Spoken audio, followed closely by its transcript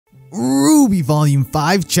RWBY Volume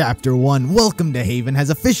 5 Chapter 1 Welcome to Haven has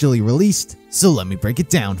officially released, so let me break it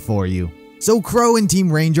down for you. So Crow and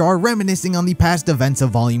Team Ranger are reminiscing on the past events of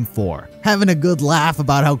Volume 4, having a good laugh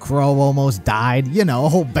about how Crow almost died. You know, a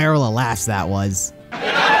whole barrel of laughs that was.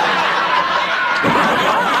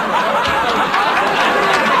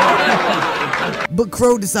 But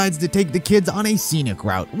Crow decides to take the kids on a scenic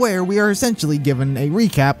route, where we are essentially given a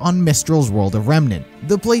recap on Mistral's world of Remnant.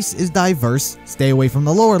 The place is diverse, stay away from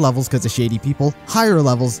the lower levels because of shady people, higher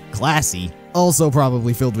levels, classy, also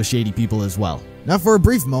probably filled with shady people as well. Now for a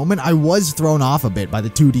brief moment, I was thrown off a bit by the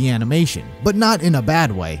 2D animation, but not in a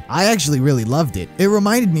bad way. I actually really loved it. It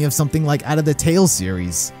reminded me of something like out of the Tales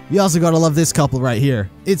series. You also gotta love this couple right here.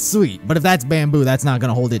 It's sweet, but if that's bamboo, that's not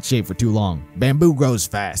gonna hold its shape for too long. Bamboo grows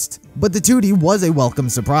fast. But the 2D was a welcome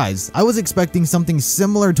surprise. I was expecting something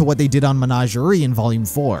similar to what they did on Menagerie in Volume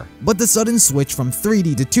 4. But the sudden switch from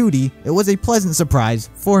 3D to 2D, it was a pleasant surprise,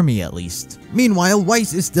 for me at least. Meanwhile,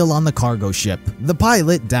 Weiss is still on the cargo ship. The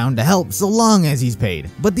pilot down to help so long as he's paid.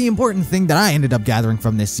 But the important thing that I ended up gathering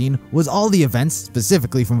from this scene was all the events,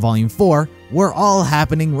 specifically from Volume 4, were all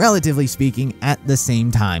happening, relatively speaking, at the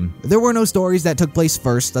same time. There were no stories that took place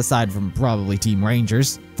first, aside from probably Team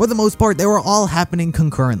Rangers. For the most part, they were all happening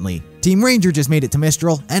concurrently. Team Ranger just made it to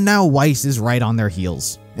Mistral, and now Weiss is right on their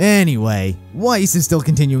heels. Anyway, Weiss is still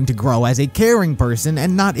continuing to grow as a caring person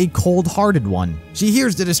and not a cold-hearted one. She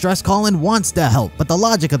hears the distress call and wants to help, but the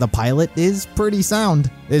logic of the pilot is pretty sound.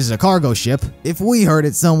 This is a cargo ship. If we heard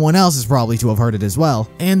it, someone else is probably to have heard it as well.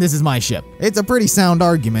 And this is my ship. It's a pretty sound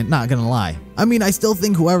argument, not gonna lie. I mean, I still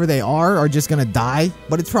think whoever they are just gonna die,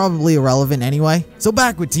 but it's probably irrelevant anyway. So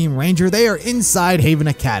back with Team Ranger, they are inside Haven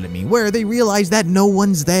Academy, where they realize that no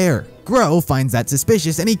one's there. Crow finds that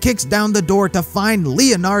suspicious and he kicks down the door to find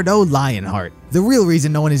Leonardo Lionheart. The real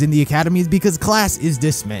reason no one is in the academy is because class is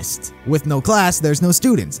dismissed. With no class, there's no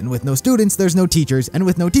students, and with no students, there's no teachers, and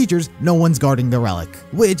with no teachers, no one's guarding the relic,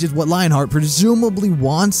 which is what Lionheart presumably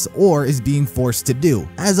wants or is being forced to do.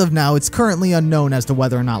 As of now, it's currently unknown as to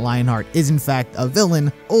whether or not Lionheart is in fact a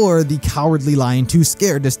villain or the cowardly lion too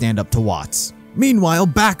scared to stand up to Watts. Meanwhile,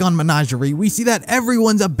 back on Menagerie, we see that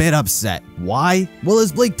everyone's a bit upset. Why? Well,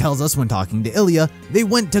 as Blake tells us when talking to Ilya, they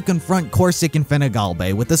went to confront Corsic and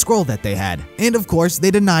Fenegalbe with the scroll that they had. And of course, they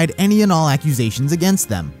denied any and all accusations against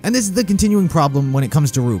them. And this is the continuing problem when it comes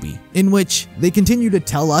to RWBY, in which they continue to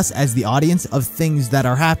tell us as the audience of things that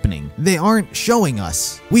are happening. They aren't showing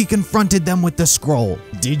us. We confronted them with the scroll.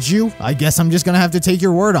 Did you? I guess I'm just gonna have to take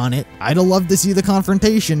your word on it. I'd love to see the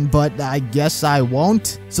confrontation, but I guess I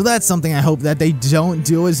won't. So that's something I hope that they don't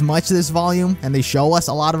do as much this volume, and they show us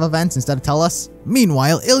a lot of events instead of tell us.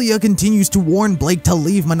 Meanwhile, Ilya continues to warn Blake to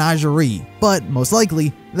leave Menagerie, but most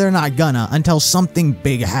likely, they're not gonna until something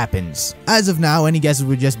big happens. As of now, any guesses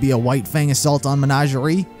would just be a White Fang assault on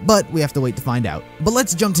Menagerie, but we have to wait to find out. But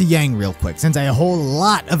let's jump to Yang real quick, since a whole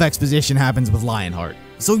lot of exposition happens with Lionheart.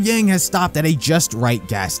 So Yang has stopped at a Just Right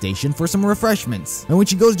gas station for some refreshments, and when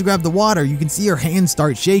she goes to grab the water, you can see her hands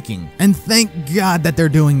start shaking. And thank God that they're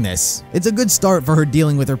doing this. It's a good start for her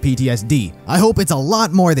dealing with her PTSD. I hope it's a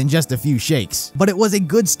lot more than just a few shakes, but it was a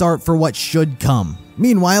good start for what should come.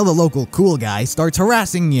 Meanwhile, the local cool guy starts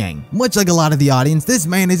harassing Yang. Much like a lot of the audience, this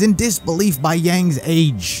man is in disbelief by Yang's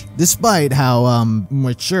age. Despite how,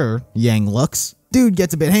 mature Yang looks, dude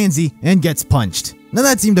gets a bit handsy and gets punched. Now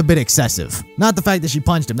that seemed a bit excessive. Not the fact that she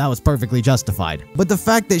punched him, that was perfectly justified. But the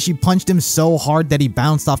fact that she punched him so hard that he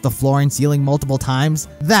bounced off the floor and ceiling multiple times,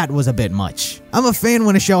 that was a bit much. I'm a fan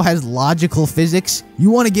when a show has logical physics. You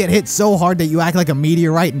want to get hit so hard that you act like a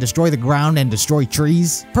meteorite and destroy the ground and destroy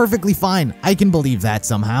trees? Perfectly fine, I can believe that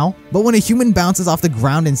somehow. But when a human bounces off the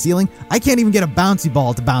ground and ceiling, I can't even get a bouncy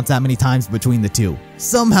ball to bounce that many times between the two.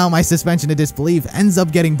 Somehow my suspension of disbelief ends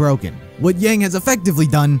up getting broken. What Yang has effectively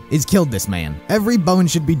done is killed this man. Every bone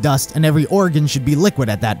should be dust and every organ should be liquid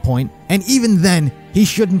at that point, and even then, he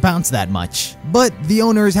shouldn't bounce that much. But the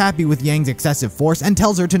owner is happy with Yang's excessive force and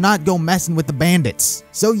tells her to not go messing with the bandits.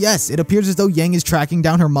 So yes, it appears as though Yang is tracking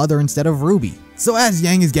down her mother instead of RWBY. So as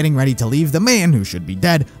Yang is getting ready to leave, the man, who should be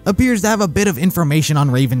dead, appears to have a bit of information on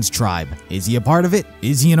Raven's tribe. Is he a part of it?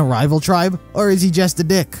 Is he in a rival tribe? Or is he just a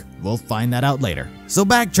dick? We'll find that out later. So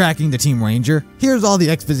backtracking to Team Ranger, here's all the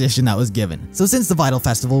exposition that was given. So since the Vital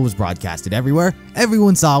Festival was broadcasted everywhere,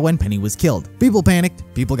 everyone saw when Penny was killed. People panicked,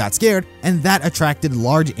 people got scared, and that attracted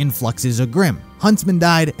large influxes of Grimm. Huntsmen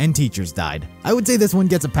died, and teachers died. I would say this one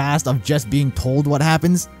gets a pass of just being told what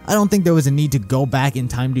happens. I don't think there was a need to go back in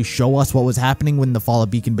time to show us what was happening when the Fall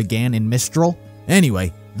of Beacon began in Mistral.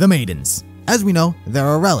 Anyway, the Maidens. As we know, there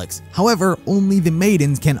are relics. However, only the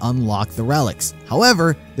maidens can unlock the relics.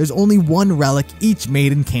 However, there's only one relic each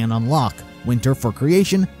maiden can unlock. winter for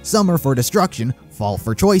creation, summer for destruction, fall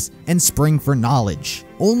for choice, and spring for knowledge.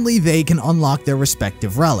 Only they can unlock their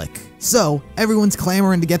respective relic. So, everyone's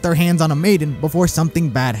clamoring to get their hands on a maiden before something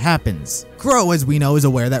bad happens. Crow, as we know, is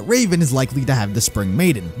aware that Raven is likely to have the Spring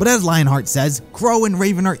Maiden, but as Lionheart says, Crow and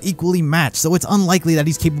Raven are equally matched, so it's unlikely that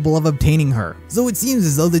he's capable of obtaining her. So it seems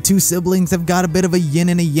as though the two siblings have got a bit of a yin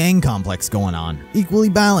and a yang complex going on. Equally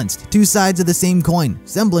balanced, two sides of the same coin,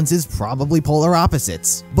 semblances probably polar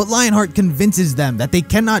opposites. But Lionheart convinces them that they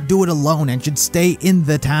cannot do it alone and should stay in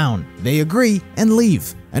the town. They agree and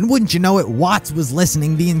leave. And wouldn't you know it, Watts was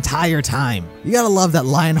listening the entire time. You gotta love that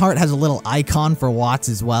Lionheart has a little icon for Watts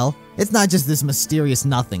as well. It's not just this mysterious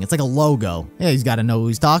nothing, it's like a logo. Yeah, he's gotta know who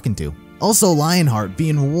he's talking to. Also, Lionheart,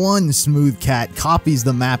 being one smooth cat, copies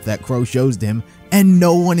the map that Crow shows to him, and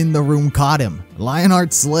no one in the room caught him.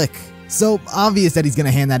 Lionheart's slick. So, obvious that he's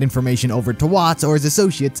gonna hand that information over to Watts or his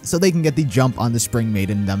associates so they can get the jump on the Spring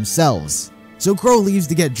Maiden themselves. So Crow leaves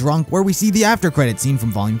to get drunk, where we see the after credit scene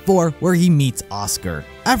from Volume 4 where he meets Oscar.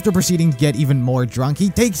 After proceeding to get even more drunk,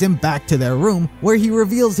 he takes him back to their room where he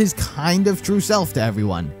reveals his kind of true self to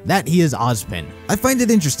everyone, that he is Ozpin. I find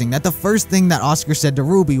it interesting that the first thing that Oscar said to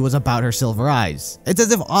RWBY was about her silver eyes. It's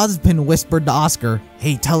as if Ozpin whispered to Oscar,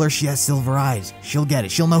 "Hey, tell her she has silver eyes. She'll get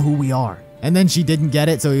it. She'll know who we are." And then she didn't get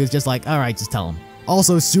it, so he was just like, alright, just tell him.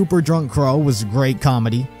 Also, Super Drunk Crow was great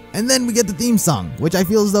comedy. And then we get the theme song, which I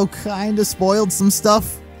feel as though kinda spoiled some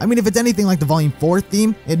stuff. I mean, if it's anything like the Volume 4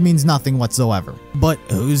 theme, it means nothing whatsoever. But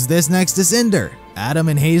who's this next to Cinder? Adam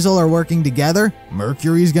and Hazel are working together?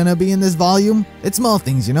 Mercury's gonna be in this volume? It's small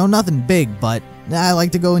things, you know, nothing big, but I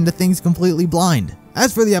like to go into things completely blind.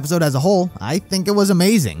 As for the episode as a whole, I think it was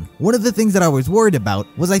amazing. One of the things that I was worried about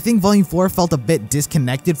was I think Volume 4 felt a bit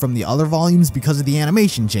disconnected from the other volumes because of the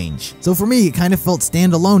animation change. So for me, it kind of felt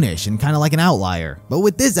standalone-ish and kind of like an outlier. But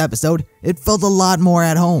with this episode, it felt a lot more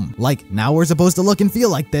at home. Like, now we're supposed to look and feel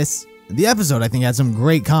like this. The episode, I think, had some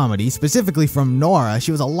great comedy, specifically from Nora.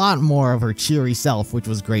 She was a lot more of her cheery self, which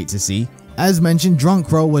was great to see. As mentioned, Drunk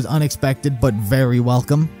Crow was unexpected but very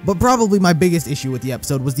welcome. But probably my biggest issue with the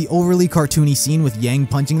episode was the overly cartoony scene with Yang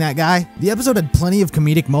punching that guy. The episode had plenty of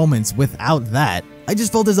comedic moments without that. I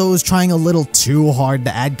just felt as though it was trying a little too hard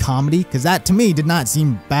to add comedy, because that to me did not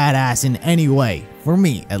seem badass in any way. For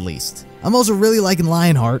me, at least. I'm also really liking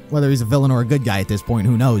Lionheart, whether he's a villain or a good guy at this point,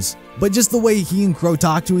 who knows. But just the way he and Crow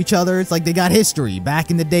talk to each other, it's like they got history,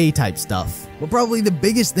 back in the day type stuff. But probably the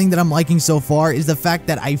biggest thing that I'm liking so far is the fact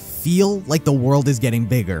that I feel like the world is getting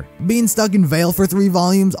bigger. Being stuck in Vale for 3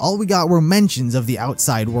 volumes, all we got were mentions of the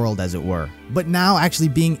outside world, as it were. But now, actually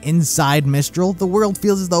being inside Mistral, the world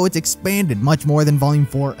feels as though it's expanded much more than Volume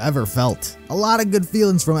 4 ever felt. A lot of good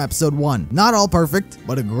feelings from Episode 1. Not all perfect,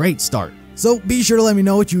 but a great start. So be sure to let me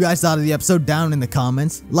know what you guys thought of the episode down in the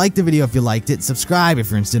comments. Like the video if you liked it, subscribe if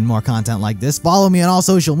you're interested in more content like this, follow me on all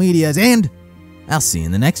social medias, and I'll see you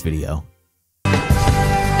in the next video.